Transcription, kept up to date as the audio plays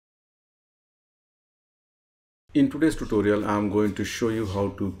In today's tutorial, I'm going to show you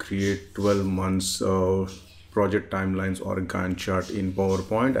how to create 12 months project timelines or a Gantt chart in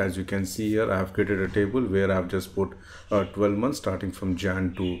PowerPoint. As you can see here, I have created a table where I've just put 12 months starting from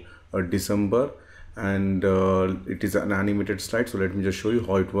Jan to December, and it is an animated slide. So let me just show you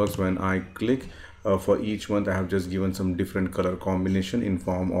how it works. When I click for each month, I have just given some different color combination in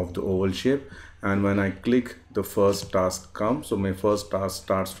form of the oval shape, and when I click, the first task comes. So my first task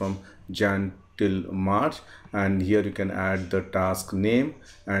starts from Jan till March, and here you can add the task name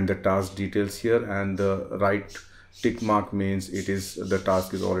and the task details here, and the right tick mark means the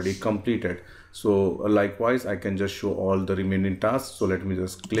task is already completed. So likewise, I can just show all the remaining tasks. So let me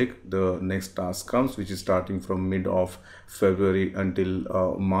just click. The next task comes, which is starting from mid of February until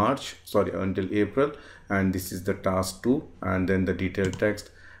until April, and this is the task 2, and then the detailed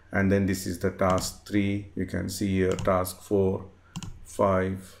text, and then this is the task 3. You can see here task 4,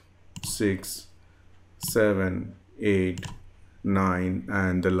 5, 6, 7, 8, 9,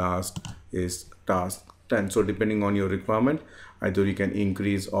 and the last is task 10. So depending on your requirement, either you can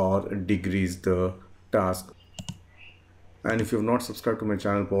increase or decrease the task. And if you have not subscribed to my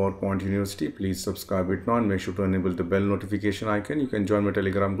channel PowerPoint University, please subscribe it now and make sure to enable the bell notification icon. You can join my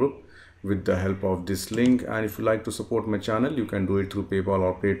Telegram group with the help of this link, and if you like to support my channel, you can do it through PayPal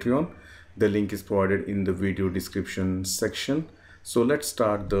or Patreon. The link is provided in the video description section. So let's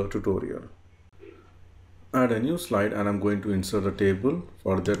start the tutorial. Add a new slide, and I'm going to insert a table.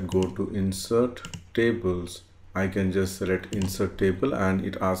 For that, go to insert tables. I can just select insert table, and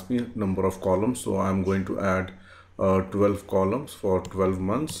it asks me number of columns. So I'm going to add 12 columns for 12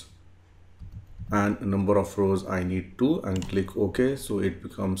 months, and number of rows I need 2, and click OK. So it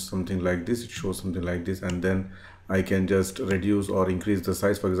becomes something like this. It shows something like this, and then I can just reduce or increase the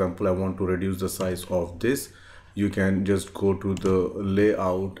size. For example, I want to reduce the size of this. You can just go to the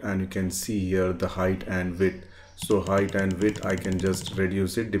layout, and you can see here the height and width. So height and width, I can just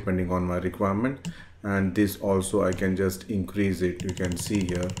reduce it depending on my requirement, and this also I can just increase it. You can see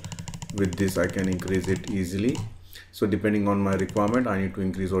here with this I can increase it easily. So depending on my requirement, I need to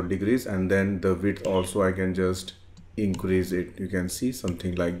increase or decrease, and then the width also I can just increase it. You can see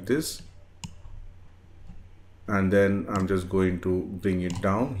something like this, and then I'm just going to bring it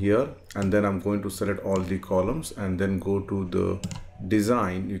down here, and then I'm going to select all the columns, and then go to the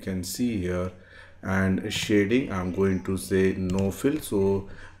design. You can see here, and shading, I'm going to say no fill, so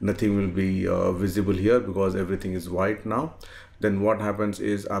nothing will be visible here because everything is white now. Then what happens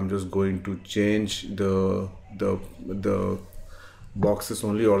is I'm just going to change the boxes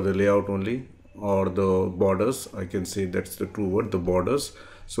only, or the layout only, or the borders. I can say that's the true word, the borders.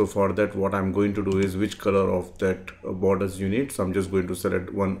 So for that, what I'm going to do is which color of that borders you need. So I'm just going to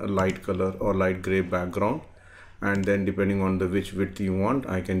select one light color or light gray background, and then depending on the which width you want,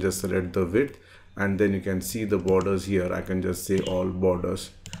 I can just select the width, and then you can see the borders here. I can just say all borders,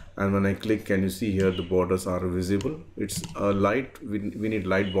 and when I click, can you see here the borders are visible? It's a light, we need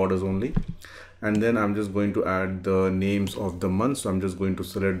light borders only. And then I'm just going to add the names of the months. So I'm just going to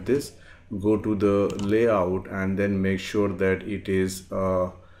select this, go to the layout, and then make sure that it is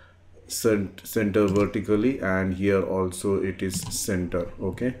center vertically, and here also it is center.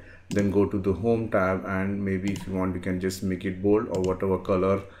 Okay, then go to the home tab, and maybe if you want, you can just make it bold or whatever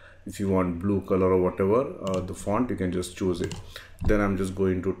color. If you want blue color or whatever the font, you can just choose it. Then I'm just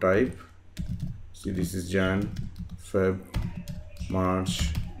going to type, see, this is Jan, Feb, March,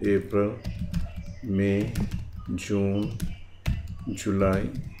 April, May, June, July,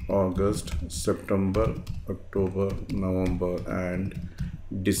 August, September, October, November, and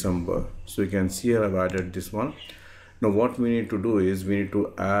December. So you can see here I've added this one. Now what we need to do is we need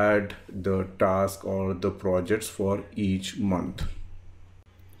to add the task or the projects for each month.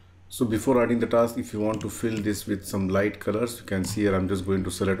 So before adding the task, if you want to fill this with some light colors, you can see here I'm just going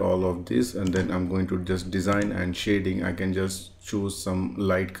to select all of this, and then I'm going to just design and shading. I can just choose some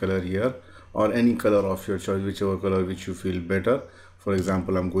light color here, or any color of your choice, whichever color which you feel better. For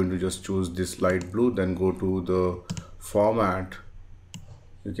example, I'm going to just choose this light blue, then go to the format.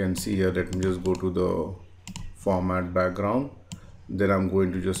 You can see here, let me just go to the format background. Then I'm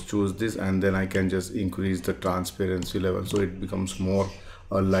going to just choose this, and then I can just increase the transparency level, so it becomes more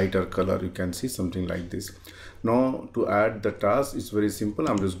a lighter color. You can see something like this. Now to add the task, it's very simple.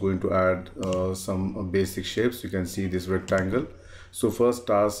 I'm just going to add some basic shapes. You can see this rectangle. So first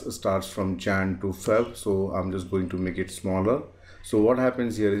task starts from Jan to Feb, so I'm just going to make it smaller. So what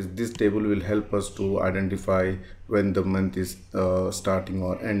happens here is this table will help us to identify when the month is starting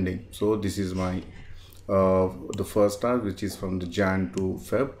or ending. So this is my the first task, which is from the Jan to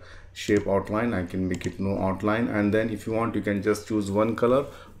Feb, shape outline, I can make it no outline. And then if you want, you can just choose one color,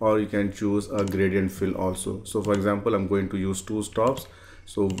 or you can choose a gradient fill also. So for example, I'm going to use two stops.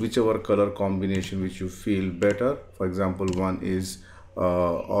 So whichever color combination which you feel better. For example, one is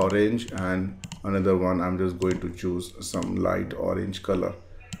orange, and another one I'm just going to choose some light orange color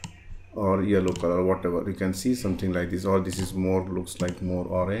or yellow color, whatever. You can see something like this, or this is more, looks like more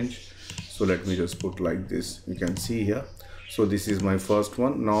orange. So let me just put like this. You can see here. So this is my first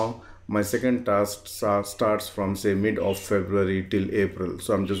one. Now my second task starts from say mid of February till April.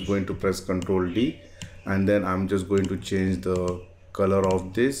 So I'm just going to press Ctrl D, and then I'm just going to change the color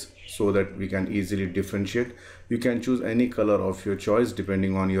of this so that we can easily differentiate. You can choose any color of your choice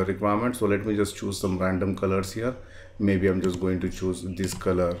depending on your requirement. So let me just choose some random colors here. Maybe I'm just going to choose this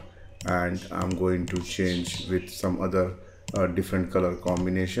color, and I'm going to change with some other different color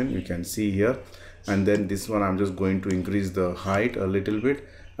combination. You can see here. And then this one, I'm just going to increase the height a little bit.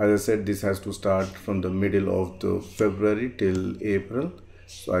 As I said, this has to start from the middle of the February till April.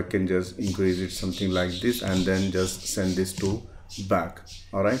 So I can just increase it something like this, and then just send this to back.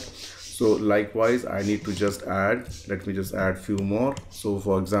 All right. So likewise, I need to just add, let me just add few more. So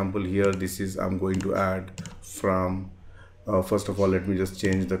for example, here, this is, I'm going to add from first of all, let me just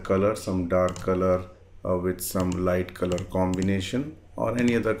change the color, some dark color with some light color combination, or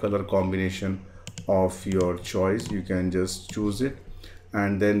any other color combination of your choice. You can just choose it.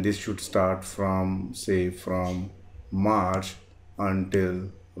 And then this should start from say from March until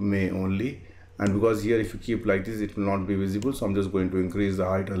May only. And because here, if you keep like this, it will not be visible. So I'm just going to increase the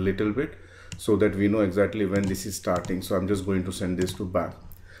height a little bit so that we know exactly when this is starting. So I'm just going to send this to back.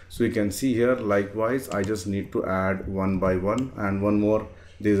 So you can see here, likewise, I just need to add one by one. And one more,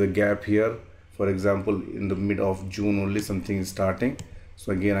 there's a gap here. For example, in the mid of June only something is starting.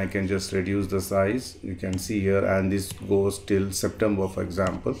 So again, I can just reduce the size. You can see here, and this goes till September, for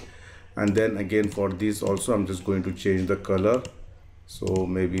example. And then again, for this also, I'm just going to change the color. So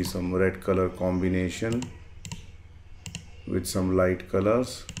maybe some red color combination with some light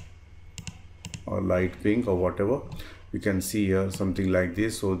colors, or light pink, or whatever. You can see here something like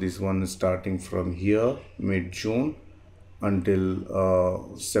this. So this one is starting from here mid-June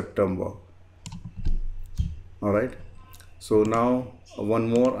until September. All right. So now one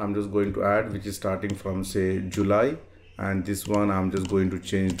more I'm just going to add, which is starting from say July, and this one I'm just going to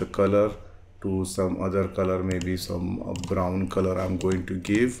change the color to some other color, maybe some brown color I'm going to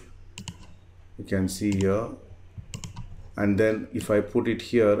give. You can see here. And then if I put it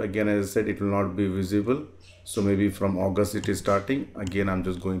here again, as I said, it will not be visible. So maybe from August it is starting. Again, I'm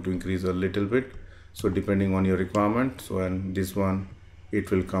just going to increase a little bit, so depending on your requirement. So, and this one,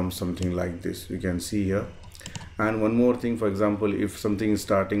 it will come something like this. You can see here. And one more thing, for example, if something is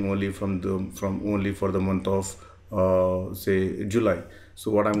starting only only for the month of say July,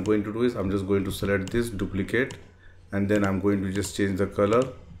 so what I'm going to do is I'm just going to select this, duplicate, and then I'm going to just change the color.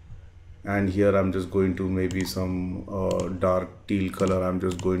 And here I'm just going to maybe some dark teal color, I'm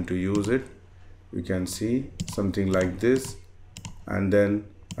just going to use it. You can see something like this. And then,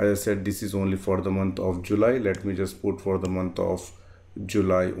 as I said, this is only for the month of July. Let me just put for the month of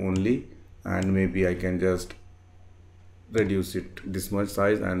July only, and maybe I can just reduce it this much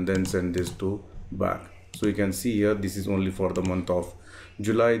size, and then send this to back. So you can see here, this is only for the month of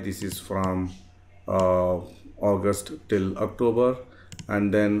July. This is from August till October.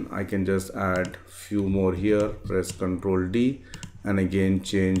 And then I can just add few more here, press Ctrl D, and again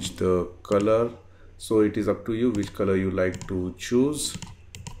change the color. So it is up to you which color you like to choose.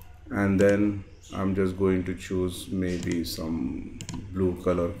 And then I'm just going to choose maybe some blue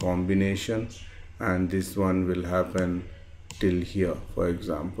color combination, and this one will happen till here, for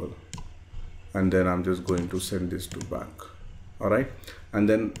example. And then I'm just going to send this to back. All right. And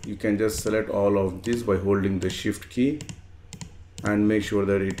then you can just select all of this by holding the shift key, and make sure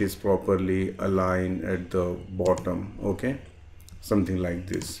that it is properly aligned at the bottom. Okay, something like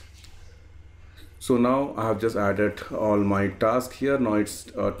this. So now I have just added all my tasks here. Now it's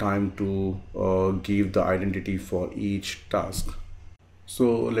time to give the identity for each task.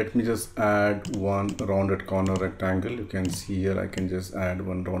 So let me just add one rounded corner rectangle. You can see here, I can just add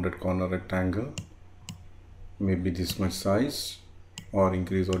one rounded corner rectangle, maybe this much size, or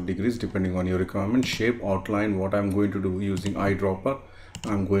increase or decrease depending on your requirement. Shape outline, what I'm going to do using eyedropper,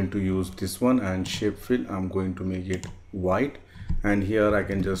 I'm going to use this one. And shape fill, I'm going to make it white. And here I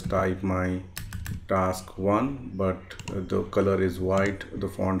can just type my task 1, but the color is white. The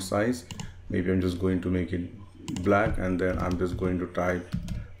font size, maybe I'm just going to make it black, and then I'm just going to type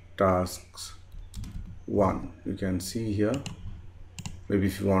tasks 1. You can see here, maybe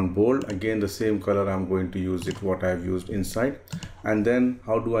if you want bold, again the same color I'm going to use it what I've used inside. And then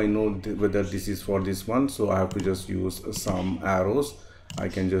how do I know whether this is for this one? So I have to just use some arrows. I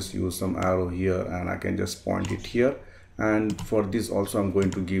can just use some arrow here and I can just point it here, and for this also I'm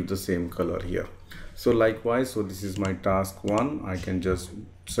going to give the same color here. So likewise, so this is my task 1. I can just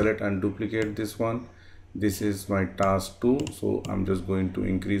select and duplicate this one. This is my task 2, so I'm just going to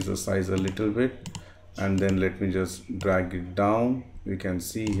increase the size a little bit, and then let me just drag it down. You can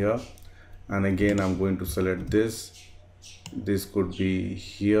see here, and again I'm going to select this. This could be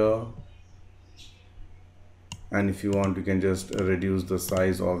here, and if you want you can just reduce the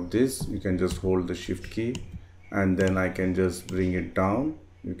size of this. You can just hold the shift key and then I can just bring it down.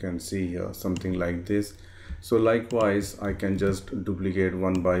 You can see here something like this. So likewise I can just duplicate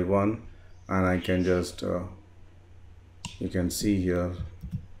one by one, and I can just you can see here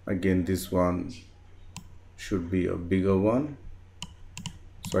again this one should be a bigger one,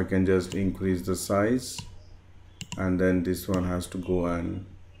 so I can just increase the size, and then this one has to go and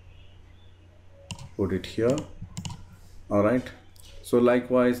put it here. All right, so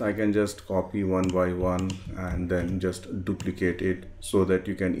likewise I can just copy one by one and then just duplicate it so that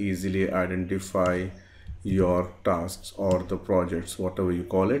you can easily identify your tasks or the projects, whatever you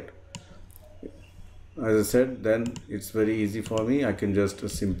call it. As I said, then it's very easy for me. I can just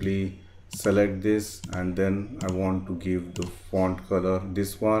simply select this, and then I want to give the font color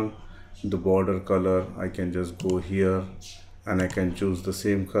this one, the border color. I can just go here and I can choose the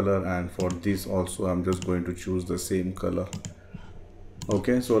same color, and for this also I'm just going to choose the same color.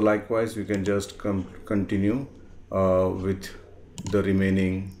 Okay, so likewise you can just continue with the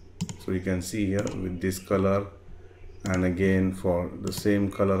remaining. So you can see here with this color, and again for the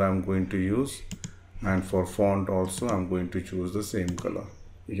same color I'm going to use, and for font also I'm going to choose the same color.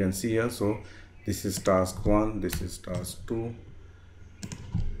 You can see here, so this is task 1, this is task 2,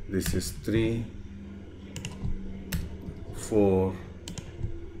 this is 3, 4,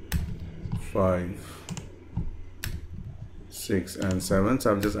 5, 6 and 7.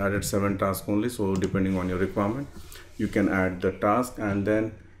 So I've just added 7 tasks only, so depending on your requirement you can add the task, and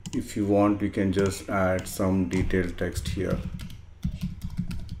then if you want you can just add some detailed text here.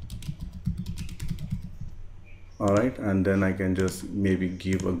 All right, and then I can just maybe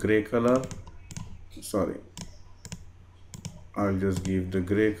give a gray color. Sorry, I'll just give the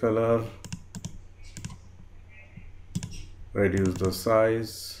gray color, reduce the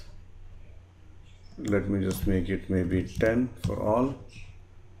size. Let me just make it maybe 10 for all,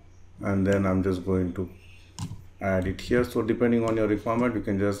 and then I'm just going to add it here. So depending on your requirement you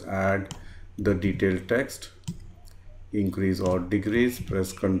can just add the detailed text, increase or decrease.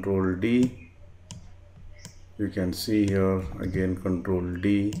 Press Ctrl D. You can see here again Ctrl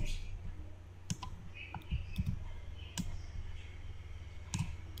D,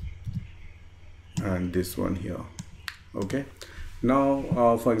 and this one here. Okay,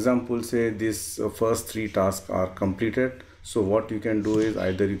 now for example say this first 3 tasks are completed. So what you can do is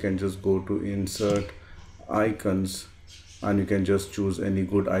either you can just go to insert icons and you can just choose any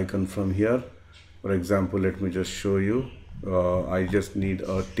good icon from here. For example, let me just show you. I just need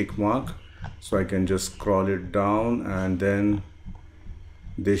a tick mark, so I can just scroll it down, and then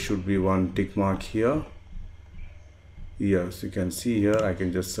there should be one tick mark here. Yes, you can see here I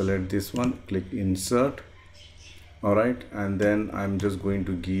can just select this one, click insert. All right, and then I'm just going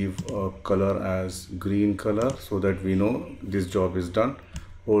to give a color as green color so that we know this job is done.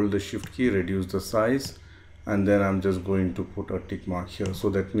 Hold the shift key, reduce the size, and then I'm just going to put a tick mark here.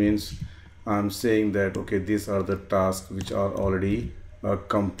 So that means I'm saying that okay, these are the tasks which are already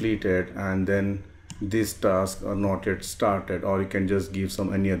completed, and then these tasks are not yet started. Or you can just give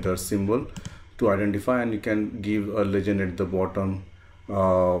some any other symbol to identify, and you can give a legend at the bottom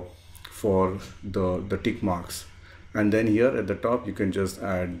for the tick marks, and then here at the top you can just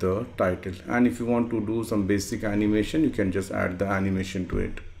add the title. And if you want to do some basic animation you can just add the animation to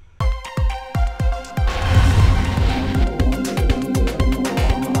it.